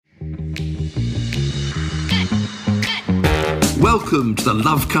Welcome to the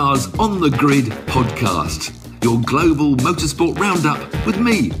Love Cars on the Grid podcast, your global motorsport roundup with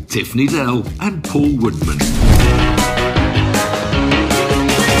me, Tiffany Dell and Paul Woodman.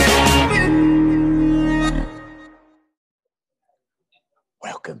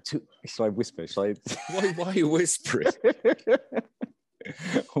 Welcome to... Shall I whisper? Why are you whispering?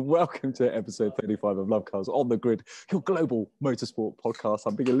 Welcome to episode 35 of Love Cars on the Grid, your global motorsport podcast.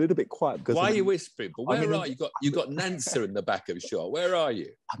 I'm being a little bit quiet because... Why are you whispering? But where are you? You've got Nancy in the back of shot. Where are you?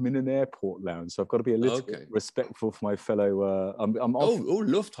 I'm in an airport lounge, so I've got to be a little bit respectful for my fellow...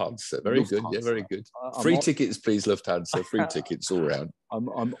 Lufthansa. Very good. Yeah, very good. Free tickets, please, Lufthansa. Free tickets all round.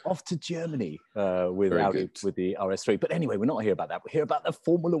 I'm off to Germany with the RS3. But anyway, we're not here about that. We're here about the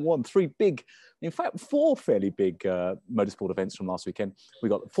Formula One. Four fairly big motorsport events from last weekend. We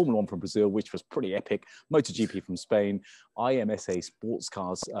got Formula One from Brazil, which was pretty epic. MotoGP from Spain. IMSA sports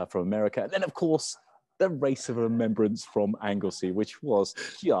cars from America. And then, of course, the race of remembrance from Anglesey, which was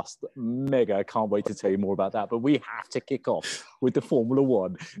just mega. I can't wait to tell you more about that. But we have to kick off with the Formula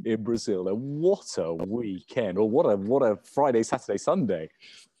One in Brazil. And what a weekend, or what a Friday, Saturday, Sunday.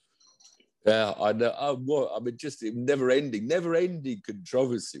 Yeah, I know. Just never-ending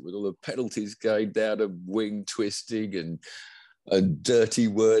controversy with all the penalties going down and wing twisting and dirty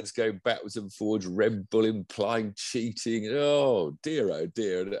words going backwards and forwards, Red Bull implying cheating. Oh dear. And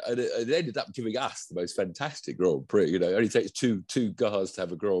it ended up giving us the most fantastic Grand Prix. You know, it only takes two cars to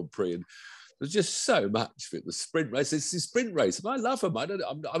have a Grand Prix, and there's just so much of it. The sprint race, it's the sprint race. And I love them.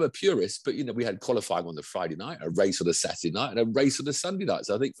 I'm a purist, but, you know, we had qualifying on the Friday night, a race on a Saturday night, and a race on a Sunday night.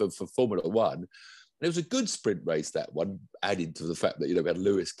 So I think for Formula One, and it was a good sprint race, that one, added to the fact that, you know, we had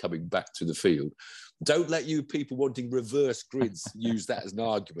Lewis coming back to the field. Don't let you people wanting reverse grids use that as an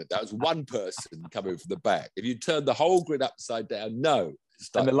argument. That was one person coming from the back. If you turn the whole grid upside down, no.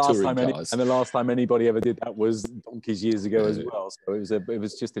 And the last time anybody ever did that was donkeys years ago as well. So it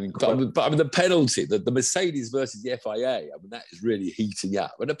was just an incredible. But I mean, the penalty, the Mercedes versus the FIA. I mean, that is really heating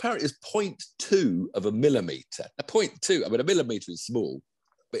up. And apparently, it's 0.2 of a millimetre. A 0.2. I mean, a millimetre is small,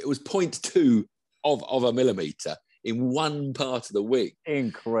 but it was 0.2 of a millimetre in one part of the wing.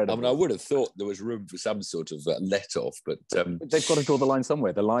 Incredible. I mean, I would have thought there was room for some sort of let-off, but they've got to draw the line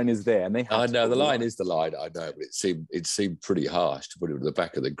somewhere. The line is there, and they have. I know the line is the line. I know, but it seemed pretty harsh to put it at the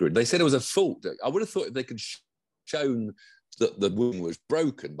back of the grid. They said it was a fault. I would have thought if they could shown that the wing was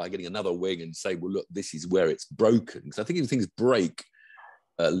broken by getting another wing and say, well, look, this is where it's broken. Because I think if things break,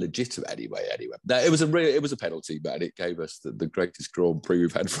 legitimate anyway. No, it was a penalty, man. It gave us the greatest Grand Prix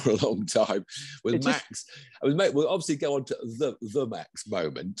we've had for a long time with Max. We'll obviously go on to the Max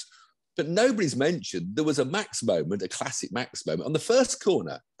moment, but nobody's mentioned there was a Max moment, a classic Max moment on the first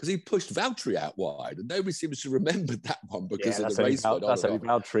corner, because he pushed Valtteri out wide, and nobody seems to remember that one because of the race. That's only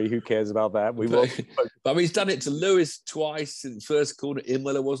Valtteri. Who cares about that? But I mean, he's done it to Lewis twice in the first corner.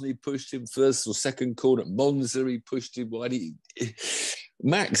 Imola, wasn't he? Pushed him first or second corner. Monza, he pushed him wide.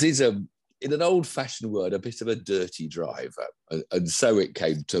 Max is, in an old-fashioned word, a bit of a dirty driver. And so it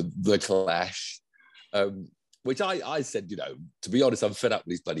came to the clash, which I said, you know, to be honest, I'm fed up with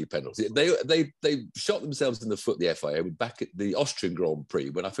these bloody penalties. They shot themselves in the foot, the FIA, back at the Austrian Grand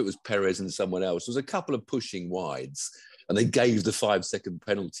Prix, when I think it was Perez and someone else. There was a couple of pushing wides, and they gave the 5-second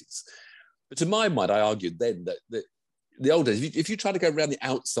penalties. But to my mind, I argued then that the old days, if you try to go around the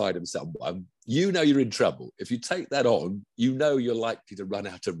outside of someone, you know you're in trouble. If you take that on, you know you're likely to run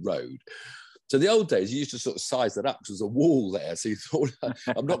out of road. So the old days, you used to sort of size that up because there's a wall there. So you thought,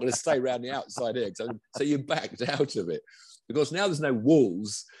 I'm not going to stay around the outside here. So you backed out of it. Because now there's no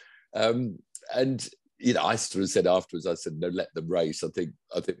walls. And, you know, I sort of said afterwards, I said, no, let them race. I think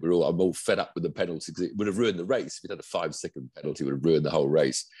I'm all fed up with the penalty because it would have ruined the race. If it had a 5-second penalty, it would have ruined the whole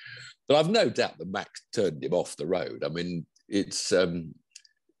race. But I've no doubt that Max turned him off the road. I mean, it's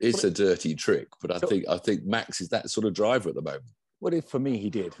a dirty trick, but I think Max is that sort of driver at the moment. Well, for me, he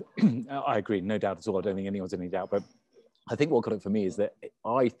did. I agree, no doubt at all. I don't think anyone's in any doubt. But I think what got it for me is that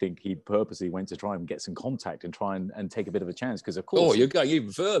I think he purposely went to try and get some contact and try and take a bit of a chance because, of course... Oh, you're going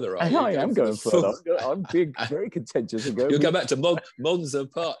even further, aren't you? I am going further. I'm being very contentious. You'll go back to Monza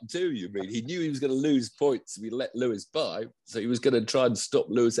Part 2, you mean. He knew he was going to lose points if he let Lewis by, so he was going to try and stop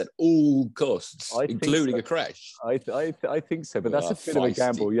Lewis at all costs, including a crash. I think so, but that's a bit of a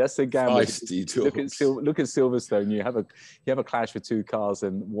gamble. That's a gamble. Look at Silverstone. You have a clash with two cars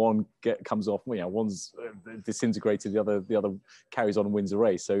and one comes off, you know, one's disintegrated, the other carries on and wins the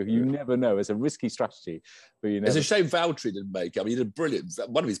race. So you never know. It's a risky strategy. But it's a shame Valtteri didn't make it. I mean, he did brilliant.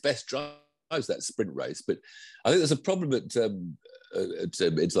 One of his best drives, that sprint race. But I think there's a problem at the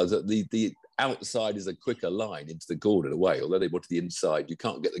outside is a quicker line into the Gordon away. Although they wanted the inside, you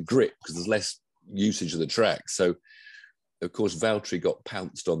can't get the grip because there's less usage of the track. So of course, Valtteri got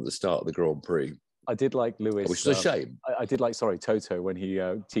pounced on at the start of the Grand Prix. I did like Lewis, which is a shame. I did like, Toto, when he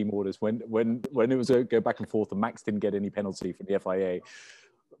team orders when it was a go back and forth, and Max didn't get any penalty from the FIA.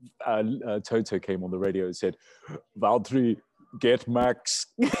 Toto came on the radio and said, "Valtteri, get Max."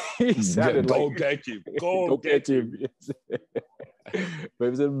 He sounded go like, get him, go get him. But it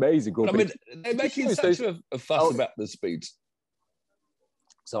was an amazing. I mean, they're making such a fuss about the speeds.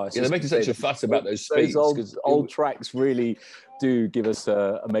 So they're making such a fuss about those speeds. Those old tracks really do give us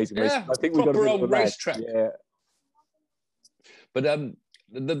amazing race. Yeah, I think we got a old racetrack. Yeah. But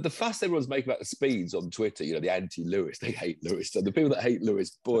the fuss everyone's making about the speeds on Twitter, the anti-Lewis, they hate Lewis. So the people that hate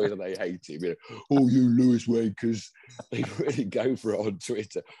Lewis, boy, do they hate him. Oh, you Lewis wankers. They really go for it on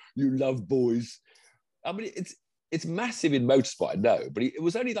Twitter. You love boys. I mean, it's massive in motorsport, I know, but it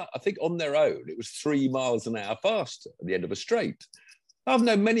was only I think on their own, it was 3 miles an hour faster at the end of a straight. I've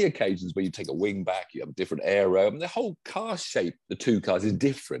known many occasions where you take a wing back, you have a different aero, and the whole car shape, the two cars, is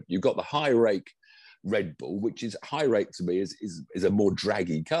different. You've got the high rake Red Bull, which is high rake to me is a more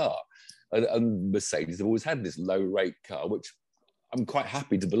draggy car. And Mercedes have always had this low rake car, which I'm quite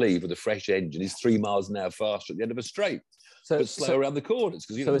happy to believe with a fresh engine is 3 miles an hour faster at the end of a straight. But slow around the corners.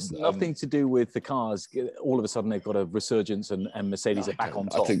 So it's nothing to do with the cars. All of a sudden they've got a resurgence and Mercedes are back on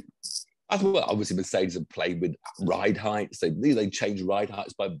top. Well, obviously Mercedes have played with ride heights. They change ride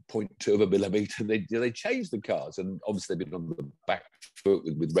heights by 0.2 of a millimetre. They change the cars, and obviously they've been on the back foot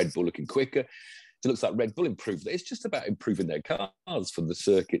with Red Bull looking quicker. It looks like Red Bull improved. It's just about improving their cars for the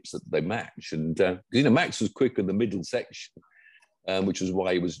circuits that they match. And Max was quick in the middle section, which was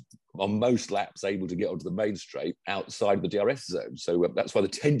why he was on most laps able to get onto the main straight outside the DRS zone. So that's why the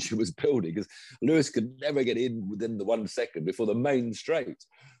tension was building, because Lewis could never get in within the 1 second before the main straight.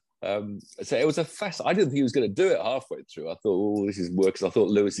 So it was I didn't think he was going to do it halfway through. I thought, this is work, because I thought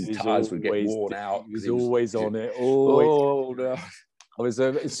Lewis's tyres would get worn out. He was always on it. Always. Oh no! I was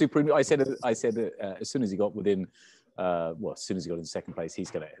super. I said as soon as he got within, as soon as he got in second place, he's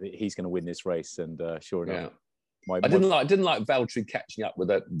gonna win this race. And sure enough, I didn't like Valtteri catching up with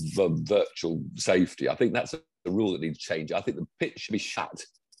that virtual safety. I think that's a rule that needs to change. I think the pit should be shut.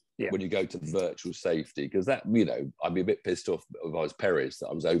 When you go to virtual safety, because that, I'd be a bit pissed off if I was Perez that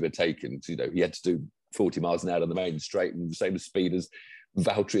I was overtaken. He had to do 40 miles an hour on the main straight and the same speed as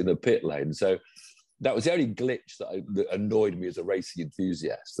Valtteri in the pit lane. So that was the only glitch that annoyed me as a racing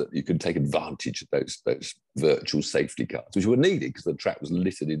enthusiast, that you could take advantage of those virtual safety cars, which were needed because the track was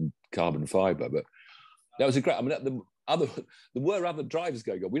littered in carbon fibre. But that was a great. I mean, there were other drivers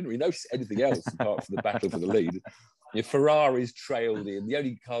going on. We didn't really notice anything else apart from the battle for the lead. Ferraris trailed in. The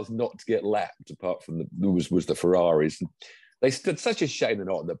only cars not to get lapped, apart from was the Ferraris. They stood such a shame they're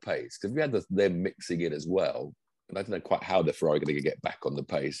not on the pace, because we had them mixing in as well. And I don't know quite how the Ferrari are going to get back on the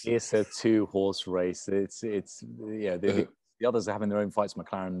pace. It's a 2-horse race. The others are having their own fights.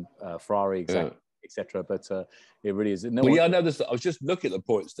 McLaren, Ferrari, etc. But it really is. I know this. I was just looking at the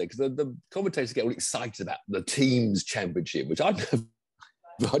points there, because the commentators get all excited about the teams championship, which I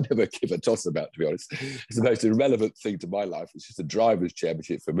never give a toss about, to be honest. It's the most irrelevant thing to my life. It's just a driver's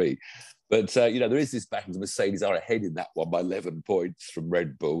championship for me. But, there is this battle. Mercedes are ahead in that one by 11 points from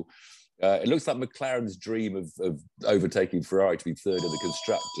Red Bull. It looks like McLaren's dream of overtaking Ferrari to be third in the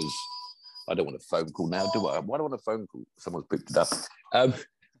constructors. I don't want a phone call now, do I? Why do I want a phone call? Someone's picked it up.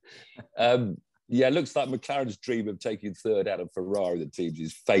 It looks like McLaren's dream of taking third out of Ferrari, the teams,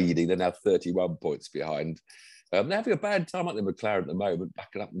 is fading. They're now 31 points behind. They're having a bad time at the McLaren at the moment,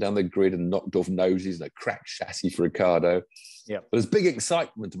 backing up and down the grid and knocked off noses and a cracked chassis for Ricciardo. Yeah, but there's big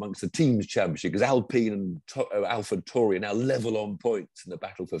excitement amongst the teams championship, because Alpine and AlphaTauri are now level on points in the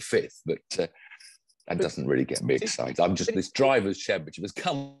battle for fifth. But that doesn't really get me excited. This drivers' championship has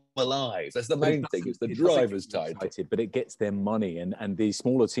come alive. That's the main thing. It's the drivers' title. But it gets them money, and the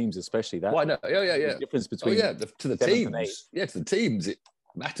smaller teams especially. That no, the difference between to the teams. To the teams, it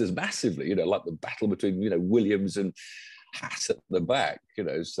matters massively. Like the battle between Williams and Haas at the back.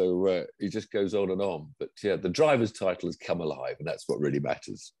 So it just goes on and on. But the drivers' title has come alive, and that's what really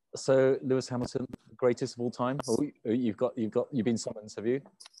matters. So Lewis Hamilton, greatest of all time. You've been summoned, have you?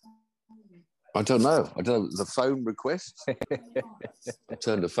 I don't know. The phone request. I've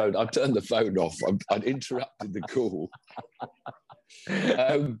turned the phone off. I'd interrupted the call.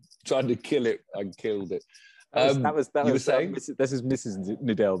 Trying to kill it. I killed it. That was this is Mrs.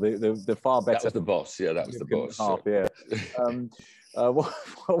 Nidell, the far better. That was the boss. Yeah, that was the boss. Half, yeah.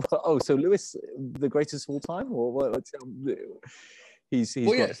 So Lewis, the greatest of all time, or what?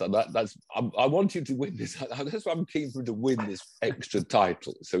 Well, yes, I want you to win this. That's why I'm keen for him to win this extra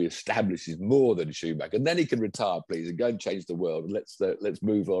title, so he establishes more than Schumacher, and then he can retire, please, and go and change the world. And let's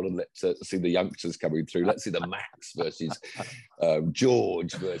move on, and let's see the youngsters coming through. Let's see the Max versus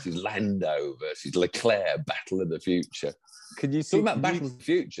George versus Lando versus Leclerc battle of the future. Could you see battle of the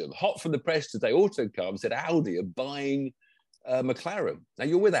future? Hot from the press today, Autocar said Audi are buying McLaren. Now,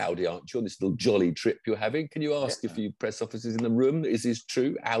 you're with Audi, aren't you, on this little jolly trip you're having? Can you ask a few press officers in the room, is this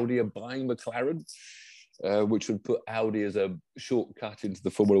true? Audi are buying McLaren, which would put Audi as a shortcut into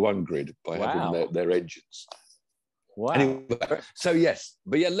the Formula One grid by having their engines. Wow. Anyway, so yes,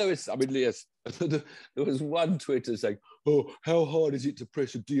 but yeah, Lewis, yes, there was one Twitter saying, "Oh, how hard is it to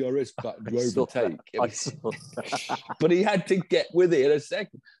press a DRS button to overtake?" But he had to get within a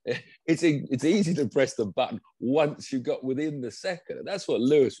second. It's easy to press the button once you got within the second. And that's what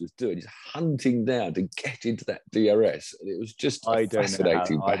Lewis was doing. He's hunting down to get into that DRS. And it was just a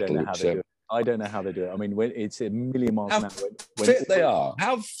fascinating battle. I don't know how they do it. I mean, when it's a million miles an hour. How fit they are.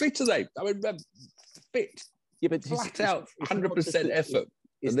 How fit are they? I mean, fit. Yeah, but flat out, 100% effort.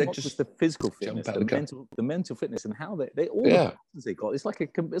 It's not just the physical fitness, the mental fitness, and how they all the buttons they got. It's like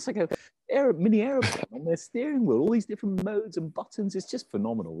a mini aeroplane on their steering wheel. All these different modes and buttons. It's just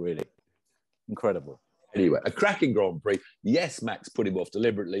phenomenal, really, incredible. Anyway, a cracking Grand Prix. Yes, Max put him off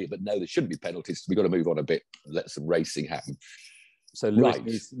deliberately, but no, there shouldn't be penalties. We've got to move on a bit and let some racing happen. So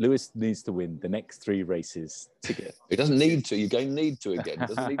Lewis needs to win the next 3 races to get. He doesn't need to. You're going to need to again. He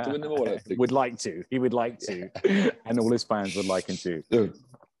doesn't need to win them all. I think. Would like to. He would like to, and all his fans would like him to.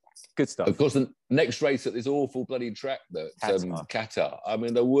 Good stuff. Of course, the next race at this awful bloody track, Qatar. I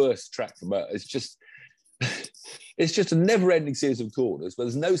mean, the worst track from it's just a never-ending series of corners where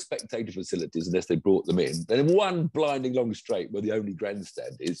there's no spectator facilities unless they brought them in. Then one blinding long straight where the only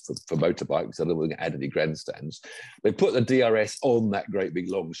grandstand is for motorbikes. I don't want to add any grandstands. They put the DRS on that great big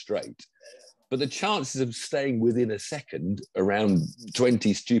long straight. But the chances of staying within a second around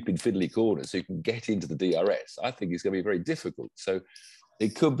 20 stupid fiddly corners so you can get into the DRS, I think is going to be very difficult. So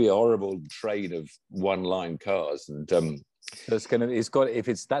it could be a horrible train of one-line cars. And so if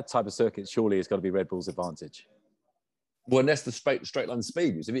it's that type of circuit, surely it's got to be Red Bull's advantage. Well, unless the straight line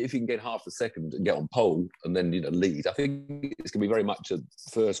speed is. If you can get half a second and get on pole and then lead, I think it's going to be very much a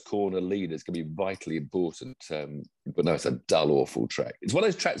first corner lead. It's going to be vitally important. But no, it's a dull, awful track. It's one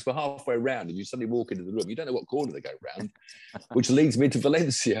of those tracks where halfway around and you suddenly walk into the room, you don't know what corner they go round, which leads me to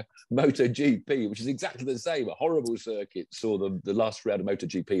Valencia MotoGP, which is exactly the same. A horrible circuit. Saw the last round of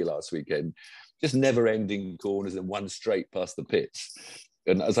MotoGP last weekend. Just never-ending corners and one straight past the pits.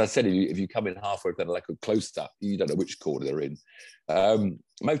 And as I said, if you come in halfway, like a close-up, you don't know which corner they're in.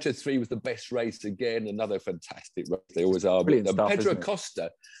 Moto3 was the best race again, another fantastic race. They always are. Pedro Acosta,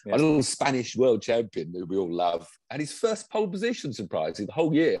 a little Spanish world champion who we all love, and his first pole position, surprisingly, the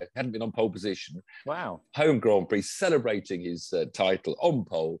whole year, hadn't been on pole position. Wow. Home Grand Prix, celebrating his title on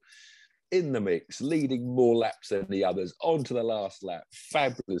pole, in the mix, leading more laps than the others, on to the last lap.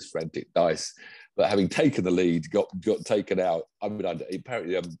 Fabulous, frantic dice. But having taken the lead, got taken out. I mean,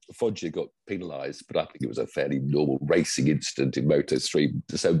 apparently Foggia got penalised, but I think it was a fairly normal racing incident in Moto3.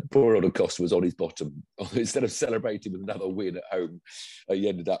 So poor old Acosta was on his bottom. Instead of celebrating with another win at home, he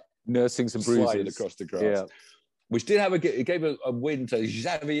ended up nursing some bruises across the grass. Yeah. Which it gave a win to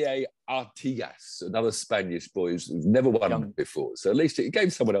Xavier Artigas, another Spanish boy who's never won before. So at least it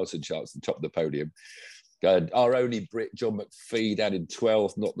gave someone else a chance to top the podium. Our only Brit, John McPhee, down in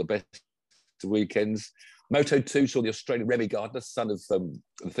 12th, not the best weekends. Moto2 saw the Australian Remy Gardner, son of the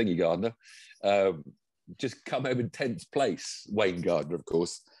Thingy Gardner, just come home in 10th place. Wayne Gardner, of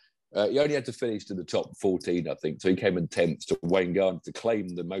course. He only had to finish to the top 14, I think. So he came in 10th to Wayne Gardner to claim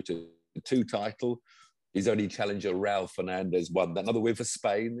the Moto2 title. His only challenger, Raul Fernandez, won that. Another win for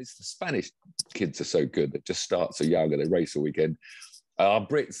Spain. The Spanish kids are so good. They just start so young and they race all weekend. Our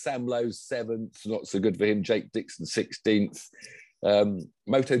Brit, Sam Lowe, 7th. Not so good for him. Jake Dixon, 16th.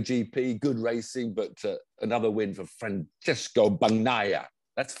 MotoGP, good racing, but another win for Francesco Bagnaia.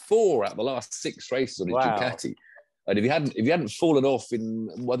 That's 4 out of the last 6 races on his Ducati. And if he hadn't fallen off in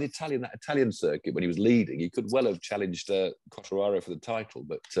that Italian circuit when he was leading, he could well have challenged Quartararo for the title.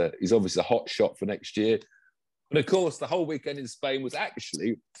 But he's obviously a hot shot for next year. But of course, the whole weekend in Spain was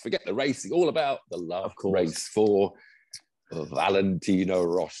actually, forget the racing, all about the love race for Valentino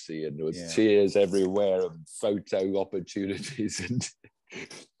Rossi, and there was cheers everywhere and photo opportunities. And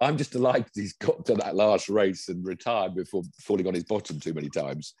I'm just delighted he's got to that last race and retired before falling on his bottom too many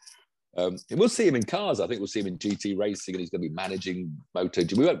times. And we'll see him in cars. I think we'll see him in GT racing, and he's going to be managing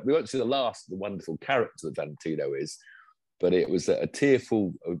MotoGP. We won't see the last of the wonderful character that Valentino is, but it was a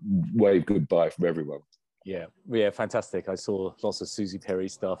tearful wave goodbye from everyone. Yeah, fantastic. I saw lots of Susie Perry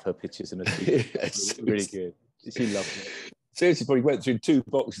stuff, her pictures and her tweets. Yes. Really good. She loved it. Seriously, probably went through 10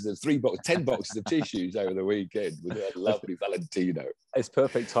 boxes of tissues over the weekend with her lovely Valentino. It's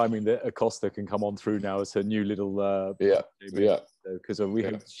perfect timing that Acosta can come on through now as her new little because we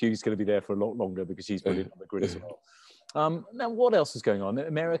hope she's going to be there for a lot longer because she's brilliant on the grid as well. Now, what else is going on?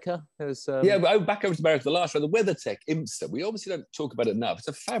 America? There's back over to America. The last round, the WeatherTech IMSA. We obviously don't talk about it enough. It's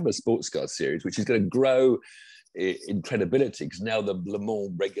a fabulous sports car series, which is going to grow in credibility because now the Le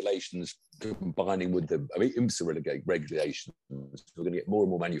Mans regulations combining with the IMSA regulations, we're going to get more and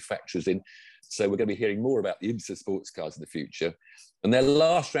more manufacturers in. So we're going to be hearing more about the IMSA sports cars in the future. And their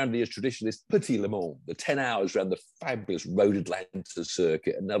last round of the year's tradition is Petit Le Mans, the 10 hours around the fabulous Road Atlanta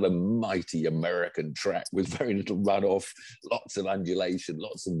circuit, another mighty American track with very little runoff, lots of undulation,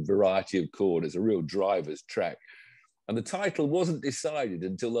 lots of variety of corners, a real driver's track. And the title wasn't decided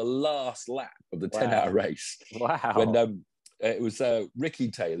until the last lap of the 10-hour race. Wow. When it was Ricky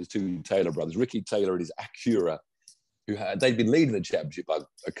Taylor, the two Taylor brothers, Ricky Taylor and his Acura, they'd been leading the championship by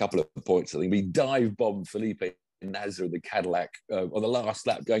a couple of points. I think he dive-bombed Felipe Nasr of the Cadillac on the last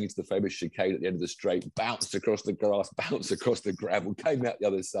lap going into the famous chicane at the end of the straight, bounced across the grass, bounced across the gravel, came out the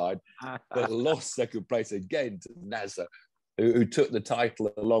other side, but lost second place again to Nasr, who took the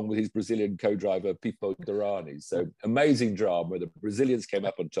title along with his Brazilian co-driver Pipo Derani. So amazing drama where the Brazilians came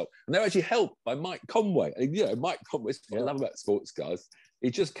up on top. And they were actually helped by Mike Conway. And, Mike Conway, what I love about sports cars,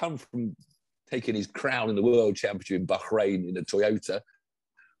 he's just come from taking his crown in the World Championship in Bahrain in a Toyota.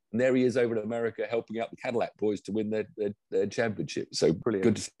 And there he is over in America helping out the Cadillac boys to win their championship. So brilliant.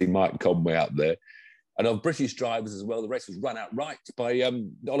 Good to see Mike Conway out there. And of British drivers as well, the race was run outright by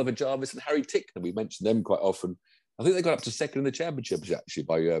Oliver Jarvis and Harry Tickner. We mentioned them quite often. I think they got up to second in the championships, actually,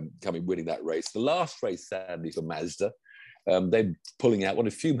 by winning that race. The last race, sadly, for Mazda, they're pulling out.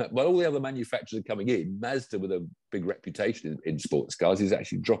 While all the other manufacturers are coming in, Mazda, with a big reputation in sports cars, is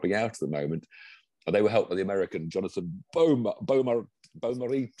actually dropping out at the moment. And they were helped by the American Jonathan Bomarito.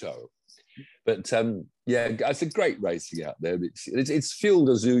 But it's a great racing out there. It's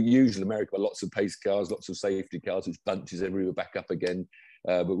fueled as usual in America by lots of pace cars, lots of safety cars, which bunches everywhere back up again.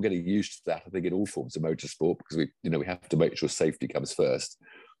 But we're getting used to that, I think, in all forms of motorsport because we have to make sure safety comes first.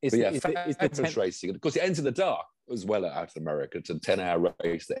 Fabulous racing. And of course, it ends in the dark as well out in America. It's a 10-hour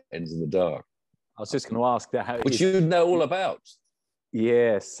race that ends in the dark. I was just going to ask that. Which you know all about.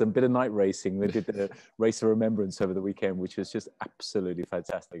 Yes, a bit of night racing. They did the Race of Remembrance over the weekend, which was just absolutely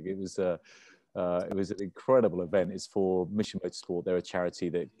fantastic. It was an incredible event. It's for Mission Motorsport. They're a charity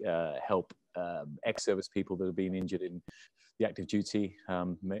that help ex-service people that have been injured in the active duty,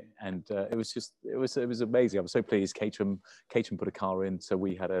 and it was amazing. I was so pleased. Caterham put a car in, so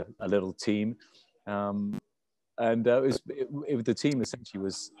we had a little team, and the team essentially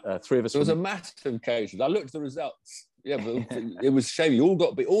was three of us. It was a massive Caterham. I looked at the results. Yeah, but it was shame.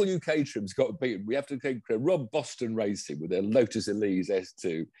 All you Caterhams got beaten. We have to take Rob Boston Racing with their Lotus Elise S2.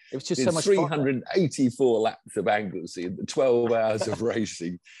 It was just so much 384 laps of Anglesey in 12 hours of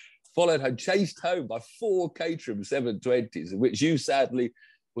racing. Followed home, chased home by 4 Caterham 720s, which you sadly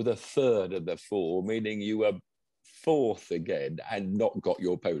were the third of the 4, meaning you were 4th again and not got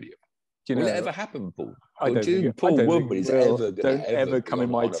your podium. Will it ever happen, Paul? Paul Woodward is ever come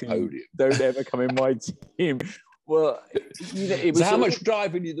in my team. Don't ever come in my team. Well, it was. So how much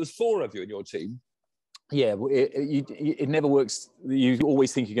driving? There's 4 of you in your team. Yeah, it never works. You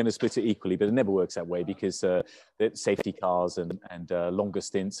always think you're going to split it equally, but it never works that way because safety cars and longer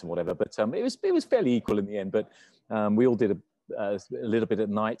stints and whatever. But it was fairly equal in the end. But we all did a little bit at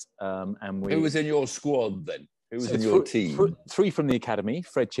night. And who was in your squad then? Who was in your team? 3 from the academy: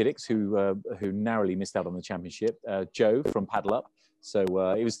 Fred Chiddicks, who narrowly missed out on the championship. Joe from Paddle Up. So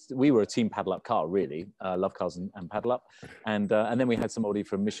we were a team Paddle Up car, really. Love Cars and Paddle Up, and then we had somebody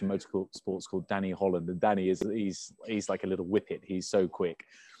from Mission Motorsports called Danny Holland, and Danny he's like a little whippet. He's so quick.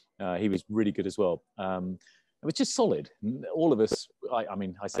 He was really good as well. It was just solid. All of us.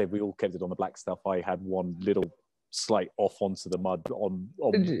 I said we all kept it on the black stuff. I had one little slight off onto the mud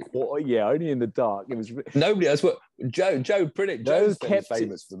only in the dark. It was nobody else. What Joe Priddick? Joe's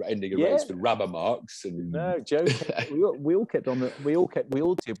famous for ending a race with rubber marks. And no, Joe. we all did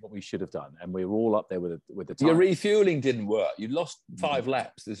what we should have done, and we were all up there with the time. Your refueling didn't work. You lost 5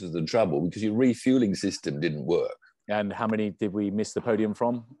 laps. This was the trouble because your refueling system didn't work. And how many did we miss the podium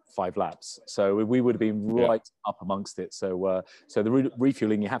from? 5 laps. So we would have been right up amongst it. So the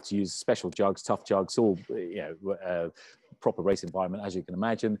refueling, you have to use special jugs, tough jugs, all proper race environment, as you can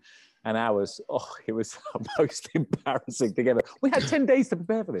imagine. And ours, it was most embarrassing together. We had 10 days to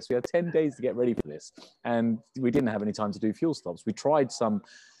prepare for this. We had 10 days to get ready for this. And we didn't have any time to do fuel stops. We tried some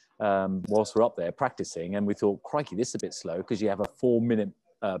whilst we're up there practicing, and we thought, crikey, this is a bit slow because you have a 4-minute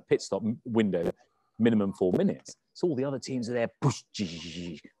pit stop window, minimum 4 minutes. So all the other teams are there,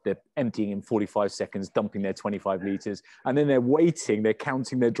 they're emptying in 45 seconds, dumping their 25 litres, and then they're waiting, they're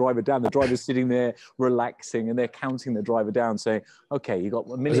counting their driver down. The driver's sitting there relaxing, and they're counting the driver down, saying, okay, you got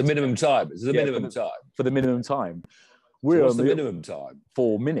a minute. There's a minimum time. There's a minimum time. For the minimum time. What's the minimum time?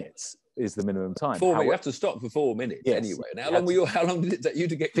 4 minutes is the minimum time. 4 minutes. You have to stop for 4 minutes anyway. And how long did it take you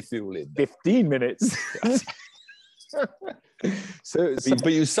to get your fuel in? 15 minutes.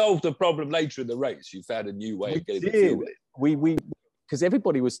 But you solved the problem later in the race. You found a new way of getting the fuel in. Because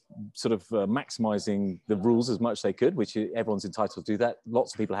everybody was sort of maximising the rules as much as they could, which everyone's entitled to do that.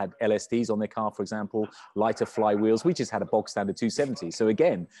 Lots of people had LSDs on their car, for example, lighter flywheels. We just had a bog standard 270. So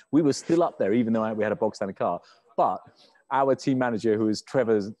again, we were still up there, even though we had a bog standard car. But our team manager, who is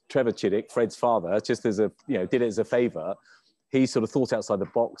Trevor Chiddick, Fred's father, just as did it as a favour. He sort of thought outside the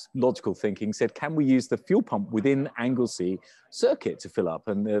box, logical thinking, said, can we use the fuel pump within Anglesey circuit to fill up?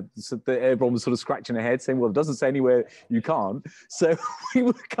 And everyone was sort of scratching their head saying, well, it doesn't say anywhere you can't. So we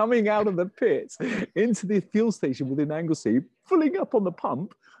were coming out of the pits into the fuel station within Anglesey, filling up on the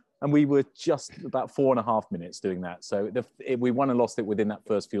pump. And we were just about 4.5 minutes doing that. So we won and lost it within that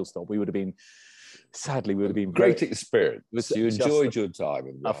first fuel stop. Sadly, we would have been great experience. You enjoyed your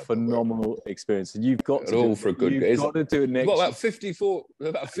time. A phenomenal experience, and you've got to do it next. What about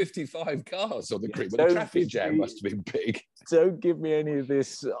 55 cars on the grid? The traffic jam must have been big. Don't give me any of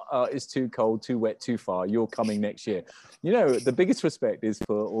this. It's too cold, too wet, too far. You're coming next year. The biggest respect is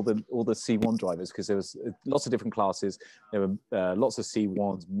for all the C1 drivers, because there was lots of different classes. There were lots of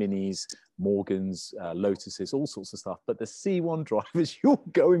C1s, Minis, Morgans, Lotuses, all sorts of stuff. But the C1 drivers, you're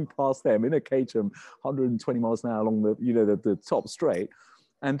going past them in a Caterham, 120 miles an hour along the top straight,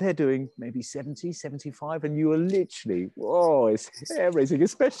 and they're doing maybe 70, 75, and you are literally, it's hair raising,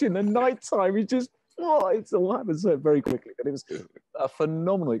 especially in the night time. It's all happens so very quickly. But it was a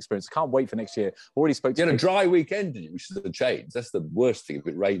phenomenal experience. Can't wait for next year. Already spoke to you. You had a dry weekend, didn't you? Which is the change. That's the worst thing. If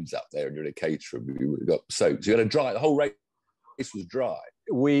it rains up there and you're in a Caterham, you would have got soaked. So you had the whole race was dry.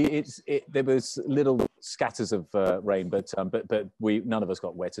 There was little scatters of rain, but none of us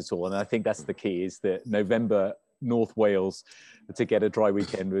got wet at all. And I think that's the key, is that November, North Wales, to get a dry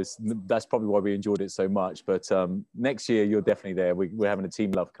weekend that's probably why we enjoyed it so much. But next year you're definitely there. We're having a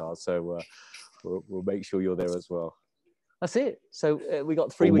team love car, so we'll make sure you're there as well. That's it. So we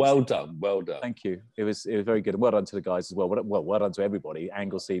got 3 weeks. Well done. Thank you. It was very good. Well done to the guys as well. Well done to everybody.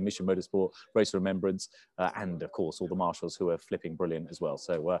 Anglesey, Mission Motorsport, Race of Remembrance, and of course all the marshals who are flipping brilliant as well.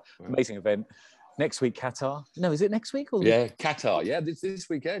 So amazing event. Next week, Qatar. No, is it next week? Qatar. Yeah, this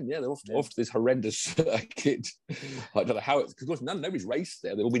weekend. Yeah, they're off to this horrendous circuit. I don't know how it's, because nobody's raced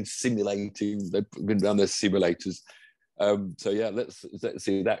there. They've all been simulating. They've been around their simulators. So yeah, let's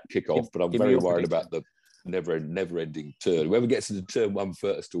see that kick off. But I'm very worried about the never-ending turn. Whoever gets into turn 1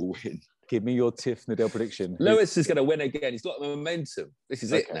 first will win. Give me your Tiff Needell prediction. Lewis is going to win again. He's got momentum. This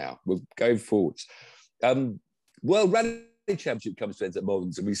is it now. We're going forwards. World Rally Championship comes to end at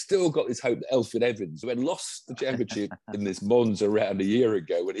Monza, and we've still got this hope that Elfyn Evans, who had lost the championship in this Monza around a year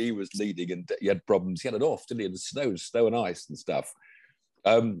ago when he was leading and he had problems. He had it off, didn't he? In the snow and ice and stuff.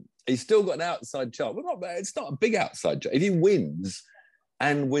 He's still got an outside chance. It's not a big outside chance. If he wins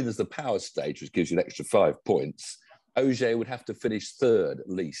the power stage, which gives you an extra 5 points, Ogier would have to finish third at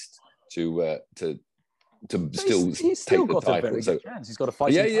least to still take the title. A very good chance. He's got a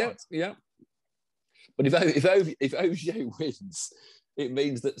fighting chance. Yeah. But if Ogier wins, it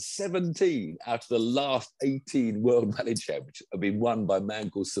means that 17 out of the last 18 World Rally Championships have been won by a man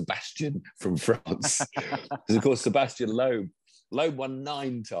called Sebastian from France. Because of course Sebastian Loeb won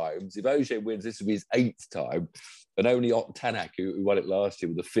 9 times. If Ogier wins, this will be his 8th time. And only Ott Tanak, who won it last year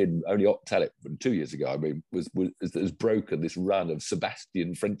with the Finn, only Ott Tanak from 2 years ago, has broken this run of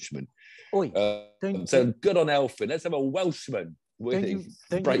Sebastian Frenchmen. So good on Elfyn. Let's have a Welshman winning,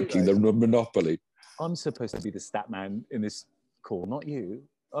 breaking the monopoly. I'm supposed to be the stat man in this call, not you.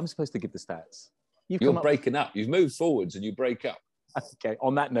 I'm supposed to give the stats. You're breaking up. You've moved forwards and you break up. Okay,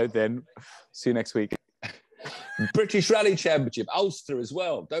 on that note then, see you next week. British Rally Championship, Ulster as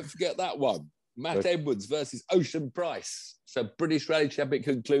well. Don't forget that one. Matt Edwards versus Ocean Price. So British Rally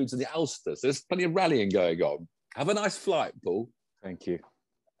Championship concludes in the Ulster. So there's plenty of rallying going on. Have a nice flight, Paul. Thank you.